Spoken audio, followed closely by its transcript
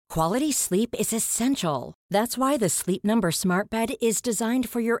Quality sleep is essential. That's why the Sleep Number Smart Bed is designed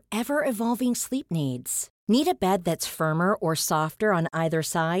for your ever-evolving sleep needs. Need a bed that's firmer or softer on either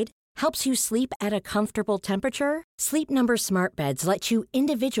side? Helps you sleep at a comfortable temperature? Sleep Number Smart Beds let you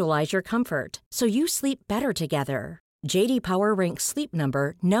individualize your comfort, so you sleep better together. J.D. Power ranks Sleep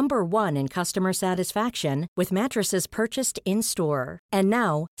Number number 1 in customer satisfaction with mattresses purchased in-store. And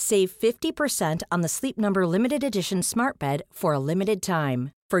now, save 50% on the Sleep Number Limited Edition Smart Bed for a limited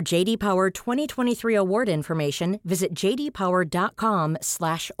time. For J.D. Power 2023 award information, visit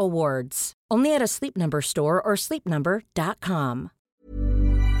jdpower.com/awards. Only at a Sleep Number store or sleepnumber.com.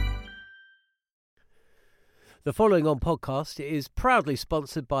 The following on podcast is proudly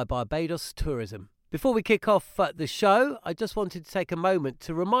sponsored by Barbados Tourism. Before we kick off the show, I just wanted to take a moment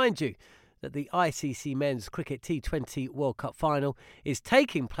to remind you that the ICC Men's Cricket T20 World Cup Final is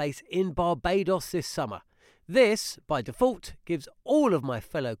taking place in Barbados this summer. This, by default, gives all of my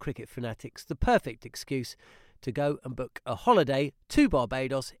fellow cricket fanatics the perfect excuse to go and book a holiday to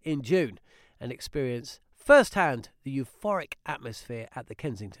Barbados in June and experience firsthand the euphoric atmosphere at the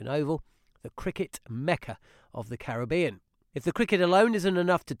Kensington Oval, the cricket mecca of the Caribbean. If the cricket alone isn't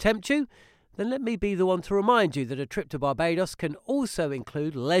enough to tempt you, then let me be the one to remind you that a trip to Barbados can also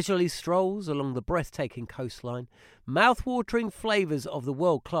include leisurely strolls along the breathtaking coastline, mouth-watering flavours of the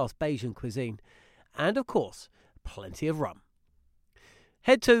world-class Bajan cuisine, and, of course, plenty of rum.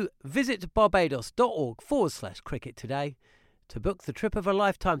 Head to visitbarbados.org/cricket today to book the trip of a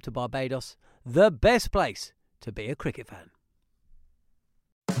lifetime to Barbados, the best place to be a cricket fan.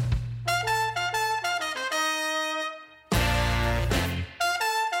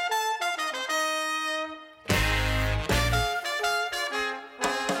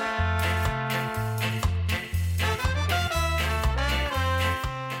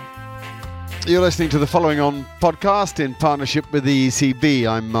 You're listening to the Following On podcast in partnership with the ECB.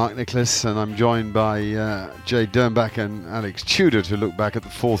 I'm Mark Nicholas and I'm joined by Jay Dernbach and Alex Tudor to look back at the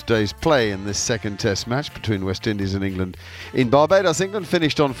fourth day's play in this second test match between West Indies and England in Barbados. England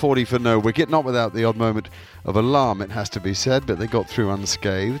finished on 40 for no wicket, not without the odd moment of alarm, it has to be said, but they got through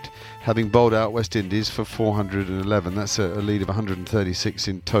unscathed, having bowled out West Indies for 411. That's a lead of 136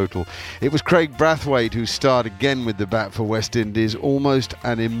 in total. It was Craig Brathwaite who starred again with the bat for West Indies, almost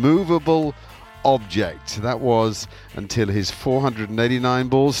an immovable object. That was until his 489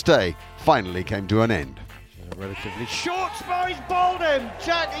 ball stay finally came to an end. Relatively short spell, he's bowled him.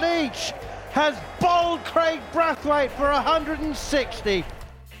 Jack Leach has bowled Craig Brathwaite for 160.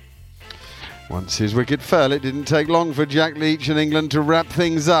 Once his wicket fell, it didn't take long for Jack Leach and England to wrap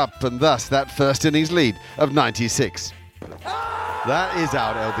things up, and thus that first innings lead of 96. That is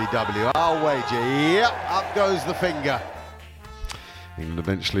out, LBW. I'll wager. Yep, up goes the finger. England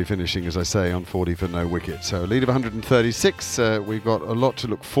eventually finishing, as I say, on 40 for no wicket. So a lead of 136. We've got a lot to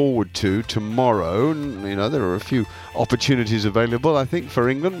look forward to tomorrow. You know, there are a few opportunities available, I think, for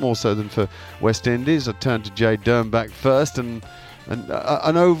England, more so than for West Indies. I turn to Jay Dernbach first, and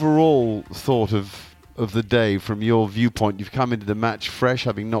an overall thought of the day from your viewpoint. You've come into the match fresh,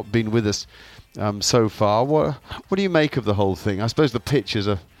 having not been with us so far. What do you make of the whole thing? I suppose the pitch is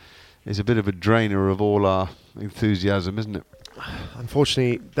a bit of a drainer of all our enthusiasm, isn't it?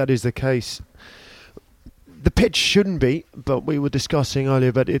 Unfortunately, that is the case. The pitch shouldn't be, but we were discussing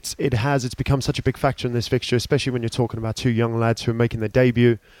earlier, but it's become such a big factor in this fixture, especially when you're talking about two young lads who are making their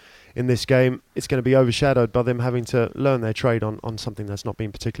debut in this game. It's going to be overshadowed by them having to learn their trade on something that's not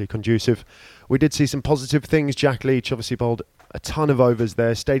been particularly conducive. We did see some positive things. Jack Leach obviously bowled a ton of overs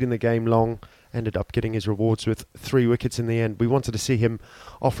there, stayed in the game long, ended up getting his rewards with 3 wickets in the end. We wanted to see him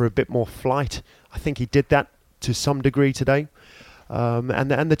offer a bit more flight. I think he did that to some degree today.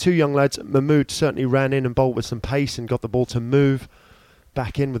 And the two young lads, Mahmood certainly ran in and bowled with some pace and got the ball to move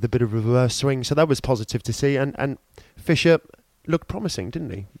back in with a bit of reverse swing. So that was positive to see. And Fisher looked promising,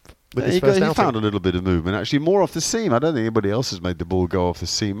 didn't he? He found a little bit of movement, actually, more off the seam. I don't think anybody else has made the ball go off the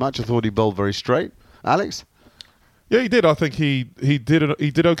seam much. I thought he bowled very straight. Alex? Yeah, he did. I think he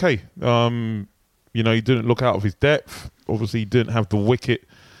did okay. He didn't look out of his depth. Obviously, he didn't have the wicket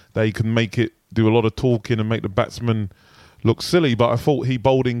that he could make it do a lot of talking and make the batsman look silly. But I thought he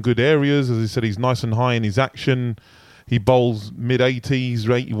bowled in good areas. As I said, he's nice and high in his action. He bowls mid-80s,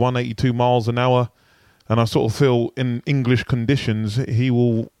 81, 82 miles an hour. And I sort of feel in English conditions, he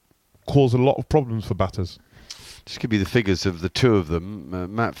will cause a lot of problems for batters. Just give you the figures of the two of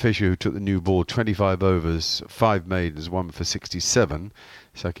them. Matt Fisher, who took the new ball, 25 overs, 5 maidens, 1 for 67.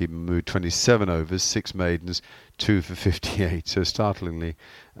 Saqib Mahmood, 27 overs, 6 maidens, 2 for 58. So startlingly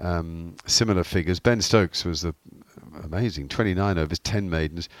similar figures. Ben Stokes was the amazing. 29 overs, 10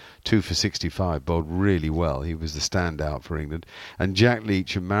 maidens, 2 for 65. Bowled really well. He was the standout for England. And Jack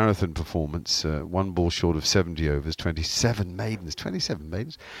Leach, a marathon performance, 1 ball short of 70 overs, 27 maidens,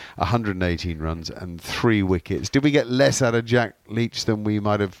 118 runs and 3 wickets. Did we get less out of Jack Leach than we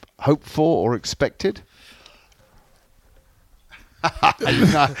might have hoped for or expected?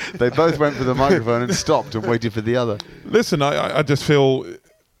 They both went for the microphone and stopped and waited for the other. Listen, I just feel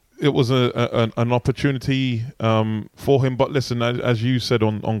it was an opportunity for him. But listen, as you said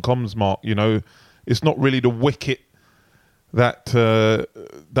on comms, Mark, you know, it's not really the wicket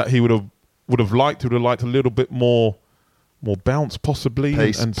that he would have liked. He would have liked a little bit more bounce, possibly,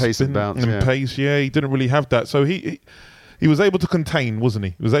 pace and bounce, and pace. Yeah, he didn't really have that. So he was able to contain, wasn't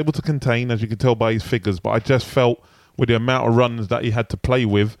he? He was able to contain, as you can tell by his figures. But I just felt, with the amount of runs that he had to play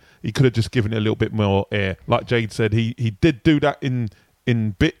with, he could have just given it a little bit more air. Like Jade said, he did do that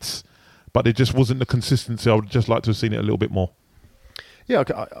in bits, but it just wasn't the consistency. I would just like to have seen it a little bit more. Yeah,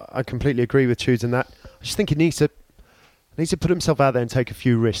 I completely agree with Tudes in that. I just think he needs to put himself out there and take a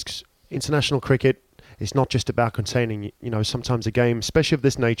few risks. International cricket, it's not just about containing. You know, sometimes a game, especially of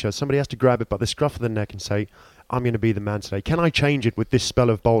this nature, somebody has to grab it by the scruff of the neck and say, I'm going to be the man today. Can I change it with this spell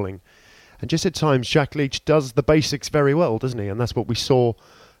of bowling? And just at times, Jack Leach does the basics very well, doesn't he? And that's what we saw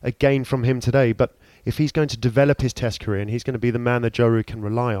again from him today. But if he's going to develop his Test career and he's going to be the man that Joe Root can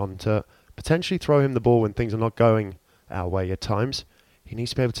rely on to potentially throw him the ball when things are not going our way at times, he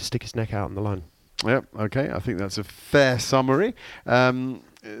needs to be able to stick his neck out on the line. Yep, okay, I think that's a fair summary.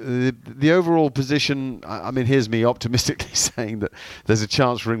 The overall position, I mean, here's me optimistically saying that there's a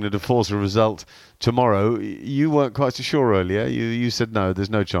chance for England to force a result tomorrow. You weren't quite so sure earlier. You said no, there's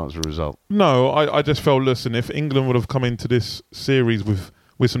no chance for a result. No, I just felt, listen, if England would have come into this series with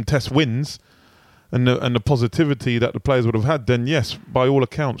some Test wins and the positivity that the players would have had, then yes, by all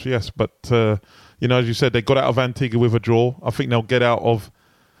accounts, yes. But, you know, as you said, they got out of Antigua with a draw. I think they'll get out of,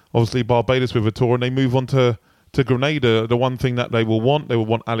 obviously, Barbados with a draw, and they move on to Grenada. The one thing that they will want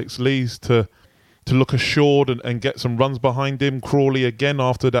Alex Lees to look assured and get some runs behind him. Crawley again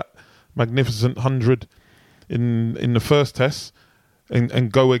after that magnificent 100 in the first Test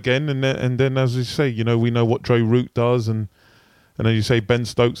and go again. And then, as you say, you know, we know what Joe Root does, and as you say, Ben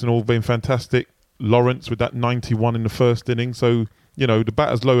Stokes and all been fantastic. Lawrence with that 91 in the first inning. So, you know, the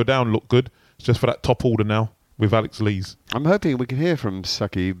batters lower down look good. It's just for that top order now with Alex Lees. I'm hoping we can hear from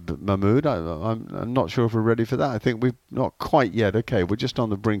Saqib Mahmood. I'm not sure if we're ready for that. I think we're not quite yet. Okay, we're just on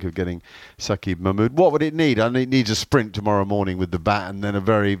the brink of getting Saqib Mahmood. What would it need? I mean, it needs a sprint tomorrow morning with the bat and then a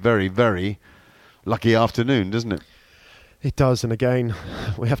very, very, very lucky afternoon, doesn't it? It does, and again,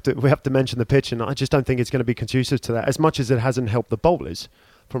 we have to mention the pitch, and I just don't think it's going to be conducive to that. As much as it hasn't helped the bowlers,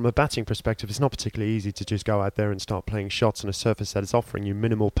 from a batting perspective, it's not particularly easy to just go out there and start playing shots on a surface that is offering you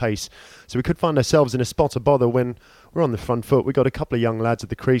minimal pace. So we could find ourselves in a spot of bother when we're on the front foot. We've got a couple of young lads at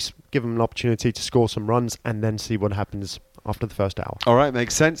the crease, give them an opportunity to score some runs and then see what happens after the first hour. All right,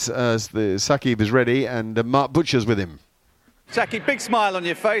 makes sense. The Saqib is ready and Mark Butcher's with him. Saqib, big smile on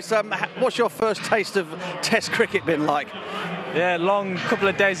your face. What's your first taste of Test cricket been like? Yeah, long couple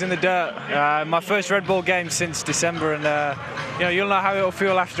of days in the dirt. My first red ball game since December, and you know, you'll know how it'll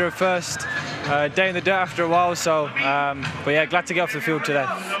feel after a first day in the dirt after a while. So, but yeah, glad to get off the field today.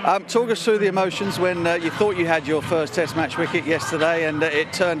 Talk us through the emotions when you thought you had your first Test match wicket yesterday, and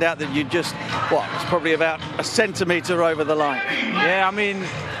it turned out that you just, it's probably about a centimetre over the line. Yeah, I mean,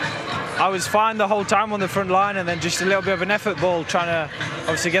 I was fine the whole time on the front line, and then just a little bit of an effort ball trying to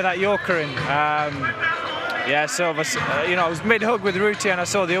obviously get that Yorker in. Yeah, so you know, I was mid-hug with Rooty and I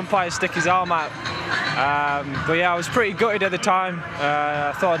saw the umpire stick his arm out. But yeah, I was pretty gutted at the time.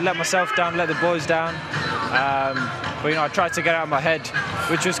 I thought I'd let myself down, let the boys down. But you know, I tried to get out of my head,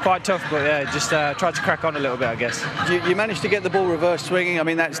 which was quite tough. But yeah, just tried to crack on a little bit, I guess. You managed to get the ball reverse swinging. I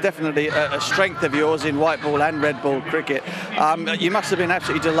mean, that's definitely a strength of yours in white ball and red ball cricket. You must have been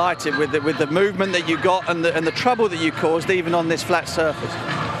absolutely delighted with the movement that you got and the trouble that you caused, even on this flat surface.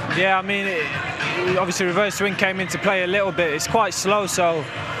 Yeah, I mean, obviously reverse swing came into play a little bit. It's quite slow, so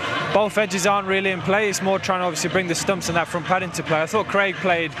both edges aren't really in play. It's more trying to obviously bring the stumps and that front pad into play. I thought Craig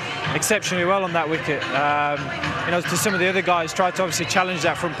played exceptionally well on that wicket. You know, to some of the other guys, tried to obviously challenge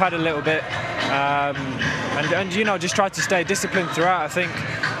that front pad a little bit, and you know, just tried to stay disciplined throughout. I think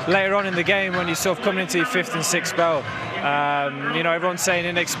later on in the game, when you're sort of coming into your fifth and sixth spell, you know, everyone's saying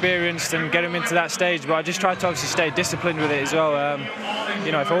inexperienced and get him into that stage, but I just tried to obviously stay disciplined with it as well.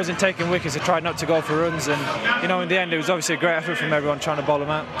 You know, if I wasn't taking wickets, I tried not to go for runs, and you know, in the end, it was obviously a great effort from everyone trying to bowl them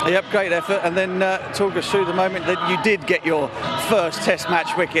out. Yep, great effort. And then talk us through the moment that you did get your first Test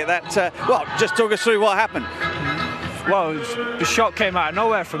match wicket. That just talk us through what happened. the shot came out of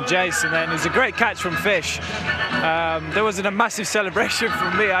nowhere from Jace, and then it was a great catch from Fish. There wasn't a massive celebration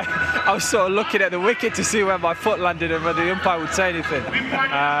from me. I was sort of looking at the wicket to see where my foot landed and whether the umpire would say anything.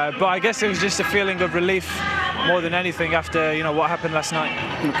 But I guess it was just a feeling of relief more than anything after what happened last night.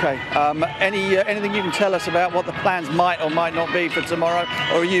 Okay. Anything you can tell us about what the plans might or might not be for tomorrow,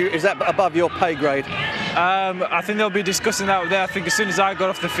 or is that above your pay grade? I think they'll be discussing that there. I think as soon as I got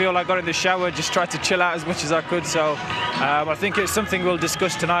off the field, I got in the shower, just tried to chill out as much as I could. So I think it's something we'll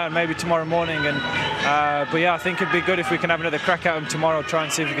discuss tonight and maybe tomorrow morning. But yeah, I think it'd be good if we can have another crack at them tomorrow, try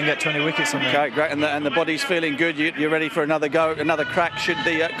and see if we can get 20 wickets on there. Okay, great. And the body's feeling good. You're ready for another go, another crack should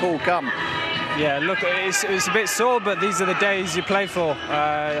the call come. Yeah, look, it's a bit sore, but these are the days you play for.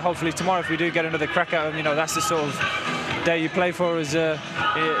 Hopefully tomorrow, if we do get another crack at them, that's the sort of day you play for as in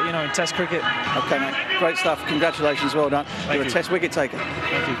Test cricket. Okay, mate. Great stuff. Congratulations. Well done. You're a Test wicket taker.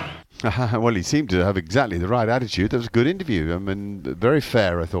 Thank you. Well, he seemed to have exactly the right attitude. That was a good interview. I mean, very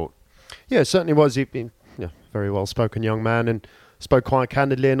fair, I thought. Yeah, it certainly was. He'd been very well-spoken young man and spoke quite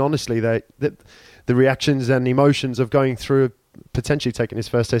candidly and honestly. The reactions and emotions of going through potentially taking his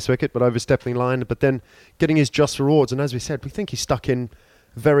first Test wicket, but overstepping line, but then getting his just rewards. And as we said, we think he stuck in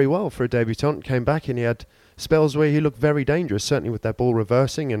very well for a debutant. Came back and he had spells where he looked very dangerous, certainly with that ball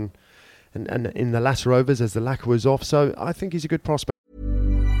reversing and in the latter overs as the lacquer was off. So I think he's a good prospect.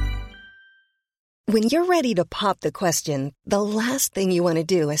 When you're ready to pop the question, the last thing you want to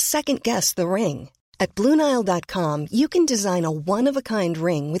do is second-guess the ring. At BlueNile.com, you can design a one-of-a-kind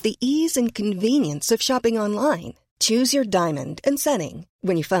ring with the ease and convenience of shopping online. Choose your diamond and setting.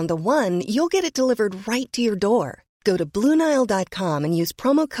 When you find the one, you'll get it delivered right to your door. Go to BlueNile.com and use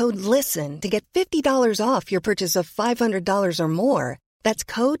promo code LISTEN to get $50 off your purchase of $500 or more. That's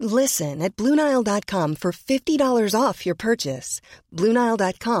code LISTEN at BlueNile.com for $50 off your purchase.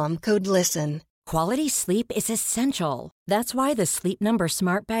 BlueNile.com, code LISTEN. Quality sleep is essential. That's why the Sleep Number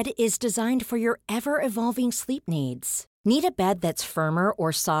Smart Bed is designed for your ever-evolving sleep needs. Need a bed that's firmer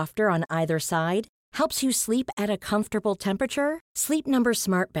or softer on either side? Helps you sleep at a comfortable temperature? Sleep Number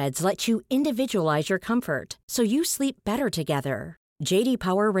Smart Beds let you individualize your comfort so you sleep better together. J.D.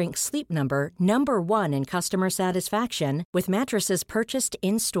 Power ranks Sleep Number number 1 in customer satisfaction with mattresses purchased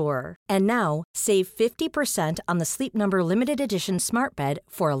in-store. And now, save 50% on the Sleep Number Limited Edition Smart Bed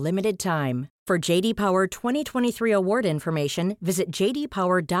for a limited time. For J.D. Power 2023 award information, visit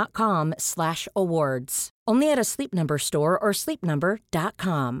jdpower.com/awards. Only at a Sleep Number store or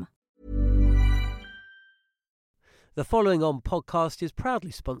sleepnumber.com. The following on podcast is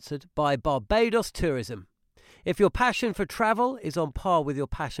proudly sponsored by Barbados Tourism. If your passion for travel is on par with your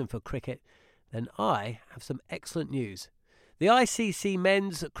passion for cricket, then I have some excellent news. The ICC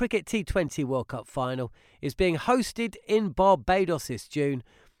Men's Cricket T20 World Cup Final is being hosted in Barbados this June,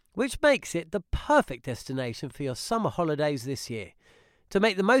 which makes it the perfect destination for your summer holidays this year. To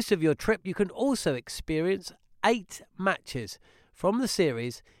make the most of your trip, you can also experience 8 matches from the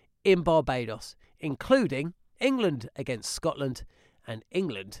series in Barbados, including England against Scotland and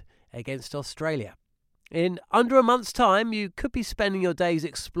England against Australia. In under a month's time, you could be spending your days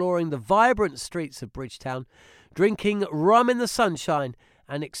exploring the vibrant streets of Bridgetown, drinking rum in the sunshine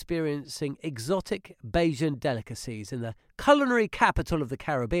and experiencing exotic Bajan delicacies. In the culinary capital of the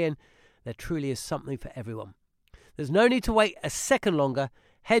Caribbean, there truly is something for everyone. There's no need to wait a second longer.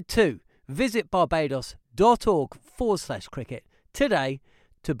 Head to visitbarbados.org/cricket today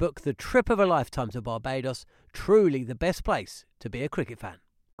to book the trip of a lifetime to Barbados, truly the best place to be a cricket fan.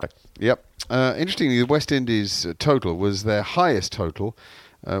 Yep. Interestingly, the West Indies total was their highest total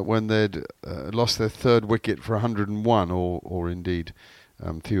when they'd lost their third wicket for 101, or indeed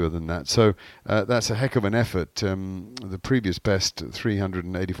fewer than that. So that's a heck of an effort. The previous best,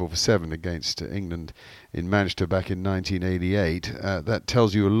 384 for 7 against England in Manchester back in 1988. That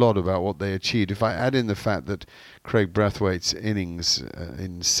tells you a lot about what they achieved. If I add in the fact that Craig Brathwaite's innings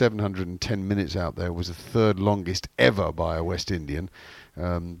in 710 minutes out there was the third longest ever by a West Indian.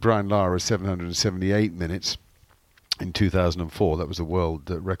 Brian Lara, 778 minutes in 2004. That was a world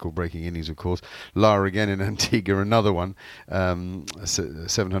record-breaking innings, of course. Lara again in Antigua, another one,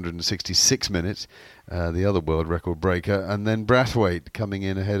 766 minutes, the other world record breaker. And then Brathwaite coming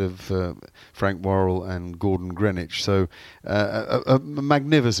in ahead of Frank Worrell and Gordon Greenwich. So a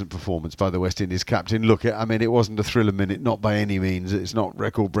magnificent performance by the West Indies captain. Look, I mean, it wasn't a thriller minute, not by any means. It's not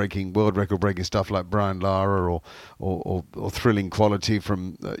record-breaking, world record-breaking stuff like Brian Lara or thrilling quality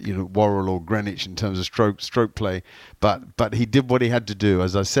from Worrell or Greenwich in terms of stroke play. But he did what he had to do.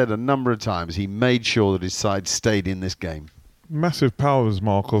 As I said a number of times, he made sure that his side stayed in this game. Massive powers,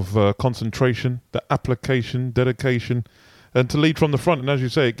 Mark, of concentration, the application, dedication, and to lead from the front. And as you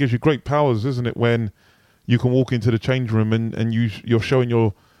say, it gives you great powers, isn't it, when you can walk into the change room and you're showing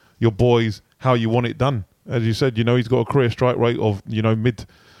your boys how you want it done. As you said, he's got a career strike rate of mid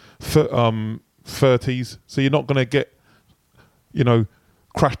 30s, so you're not going to get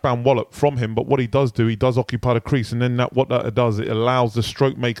crash bound wallop from him. But what he does occupy the crease, and then what that does, it allows the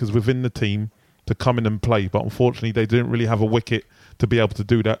stroke makers within the team to come in and play. But unfortunately, they didn't really have a wicket to be able to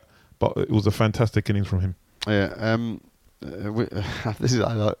do that. But it was a fantastic innings from him. Yeah. I'm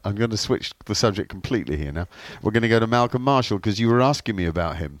going to switch the subject completely here now. We're going to go to Malcolm Marshall, because you were asking me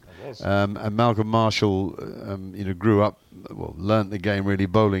about him. And Malcolm Marshall, grew up, learnt the game really,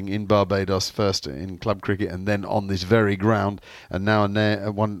 bowling in Barbados first in club cricket and then on this very ground, and now and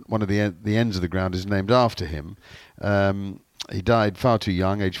there one of the ends of the ground is named after him. He died far too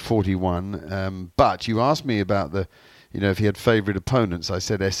young, age 41. But you asked me about if he had favourite opponents. I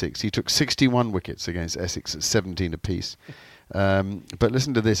said Essex. He took 61 wickets against Essex at 17 apiece. But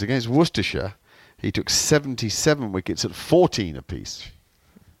listen to this. Against Worcestershire, he took 77 wickets at 14 apiece.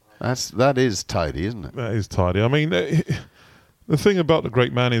 That is tidy, isn't it? That is tidy. I mean, the thing about the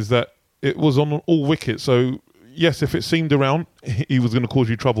great man is that it was on all wickets. So, yes, if it seemed around, he was going to cause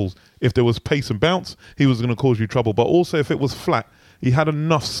you troubles. If there was pace and bounce, he was going to cause you trouble. But also, if it was flat, he had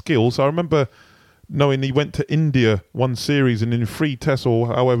enough skill. So I remember knowing he went to India one series, and in 3 tests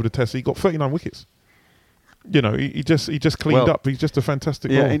or however the tests, he got 39 wickets. He just cleaned up. He's just a fantastic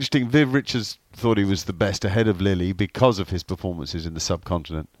bowler. Interesting. Viv Richards thought he was the best ahead of Lilly because of his performances in the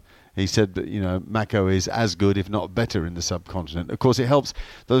subcontinent. He said that, Mako is as good, if not better, in the subcontinent. Of course, it helps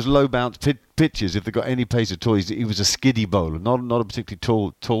those low bounce pitches. If they've got any pace at all, he was a skiddy bowler, not a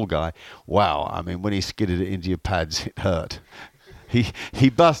particularly tall guy. Wow, I mean, when he skidded it into your pads, it hurt. He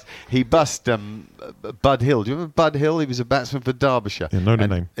bust Bud Hill. Do you remember Bud Hill? He was a batsman for Derbyshire. Yeah, know the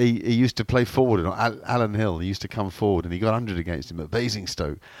name. He used to play forward. Alan Hill. He used to come forward, and he got 100 against him at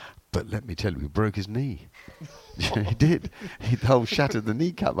Basingstoke. But let me tell you, he broke his knee. He did. He shattered the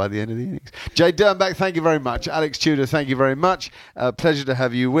kneecap by the end of the innings. Jay Dernbach, thank you very much. Alex Tudor, thank you very much. Pleasure to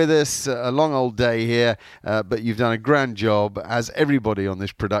have you with us. A long old day here, but you've done a grand job, as everybody on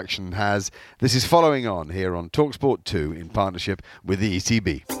this production has. This is Following On here on TalkSport 2 in partnership with the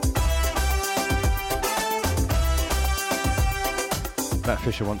ECB. Matt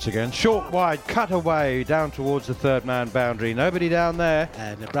Fisher once again. Short, wide, cut away, down towards the third man boundary. Nobody down there.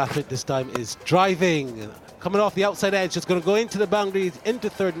 And Brathwaite this time is driving. Coming off the outside edge, just going to go into the boundaries, into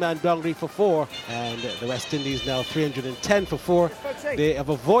third man boundary for 4. And the West Indies now 310 for 4. They have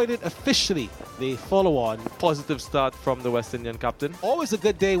avoided officially the follow-on. Positive start from the West Indian captain. Always a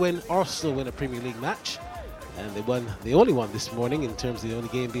good day when Arsenal win a Premier League match. And they won, the only one this morning in terms of the only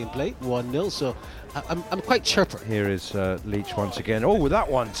game being played, 1-0. So I'm quite chirper. Here is Leach once again. Oh, that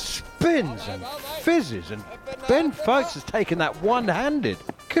one spins and fizzes, and Ben Foakes has taken that one-handed.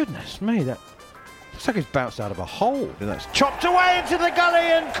 Goodness me, that looks like it's bounced out of a hole. And that's chopped away into the gully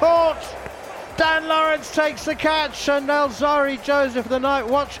and caught. Dan Lawrence takes the catch, and Alzari Joseph, the night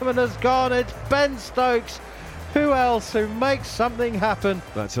watchman, has gone. It's Ben Stokes. Who else who makes something happen?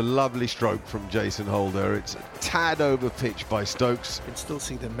 That's a lovely stroke from Jason Holder. It's a tad over pitch by Stokes. You can still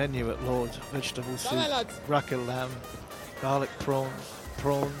see the menu at Lord's. Vegetable soup, racket lamb, garlic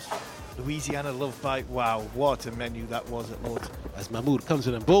prawns, Louisiana love bite. Wow, what a menu that was at Lord's. As Mahmood comes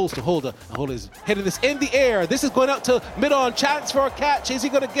in and bowls to Holder, and Holder is hitting this in the air. This is going out to mid-on. Chance for a catch. Is he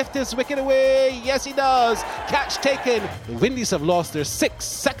going to gift this wicket away? Yes, he does. Catch taken. The Windies have lost their 6th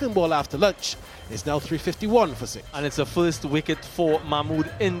second ball after lunch. It's now 351 for 6. And it's a first wicket for Mahmood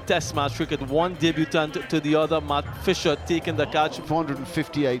in Test match cricket. One debutant to the other. Matt Fisher taking the catch.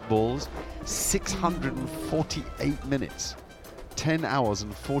 458 balls, 648 minutes. 10 hours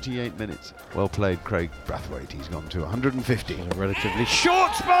and 48 minutes. Well played, Craig Brathwaite. He's gone to 150. Relatively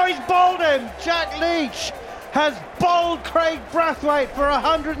short boys bowled him. Jack Leach has bowled Craig Brathwaite for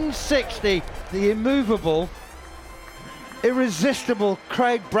 160. The immovable, irresistible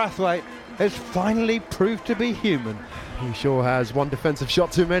Craig Brathwaite has finally proved to be human. He sure has. One defensive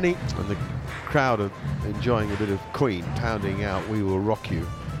shot too many. And the crowd are enjoying a bit of Queen pounding out "We Will Rock You."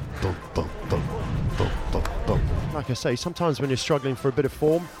 Boom, boom, boom, boom, boom, boom. Like I say, sometimes when you're struggling for a bit of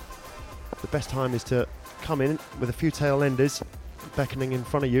form, the best time is to come in with a few tail enders beckoning in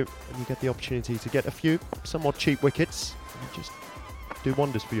front of you, and you get the opportunity to get a few somewhat cheap wickets and just do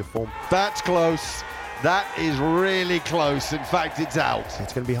wonders for your form. That's close. That is really close. In fact, it's out.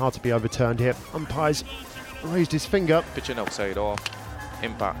 It's going to be hard to be overturned here. Umpires raised his finger. Pitching outside off.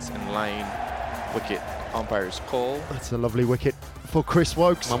 Impacts in line. Wicket. Umpire's call. That's a lovely wicket for Chris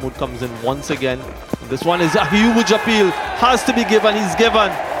Woakes. Mahmood comes in once again. This one is a huge appeal. Has to be given. He's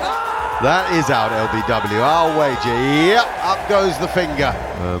given. That is out, LBW. I'll wager. Yep, up goes the finger.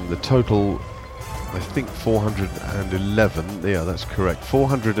 The total I think 411. Yeah, that's correct.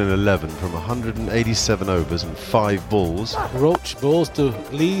 411 from 187 overs and 5 balls. Roach bowls to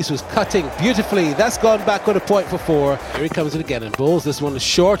Lees, who's cutting beautifully. That's gone back on a point for 4. Here he comes in again and bowls. This one is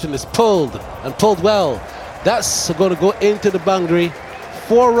short and is pulled well. That's going to go into the boundary.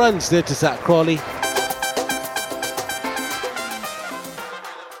 4 runs there to Zach Crawley.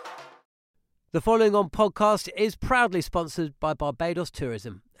 The following on podcast is proudly sponsored by Barbados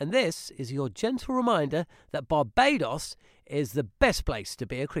Tourism, and this is your gentle reminder that Barbados is the best place to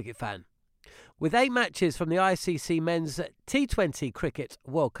be a cricket fan. With 8 matches from the ICC Men's T20 Cricket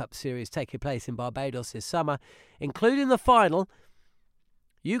World Cup Series taking place in Barbados this summer, including the final,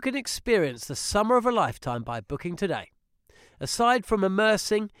 you can experience the summer of a lifetime by booking today. Aside from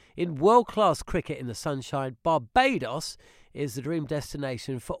immersing in world-class cricket in the sunshine, Barbados is the dream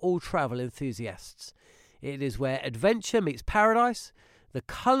destination for all travel enthusiasts. It is where adventure meets paradise, the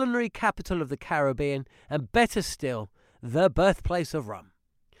culinary capital of the Caribbean, and better still, the birthplace of rum.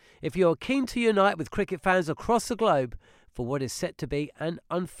 If you're keen to unite with cricket fans across the globe for what is set to be an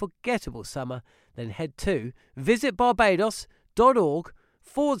unforgettable summer, then head to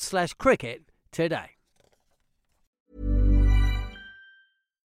visitbarbados.org/cricket today.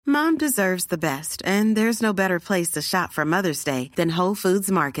 Mom deserves the best, and there's no better place to shop for Mother's Day than Whole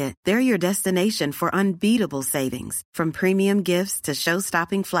Foods Market. They're your destination for unbeatable savings, from premium gifts to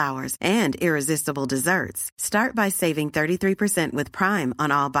show-stopping flowers and irresistible desserts. Start by saving 33% with Prime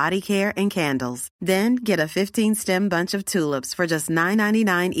on all body care and candles. Then get a 15-stem bunch of tulips for just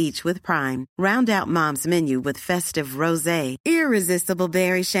 $9.99 each with Prime. Round out Mom's menu with festive rosé, irresistible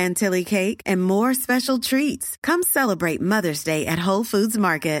berry chantilly cake, and more special treats. Come celebrate Mother's Day at Whole Foods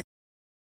Market.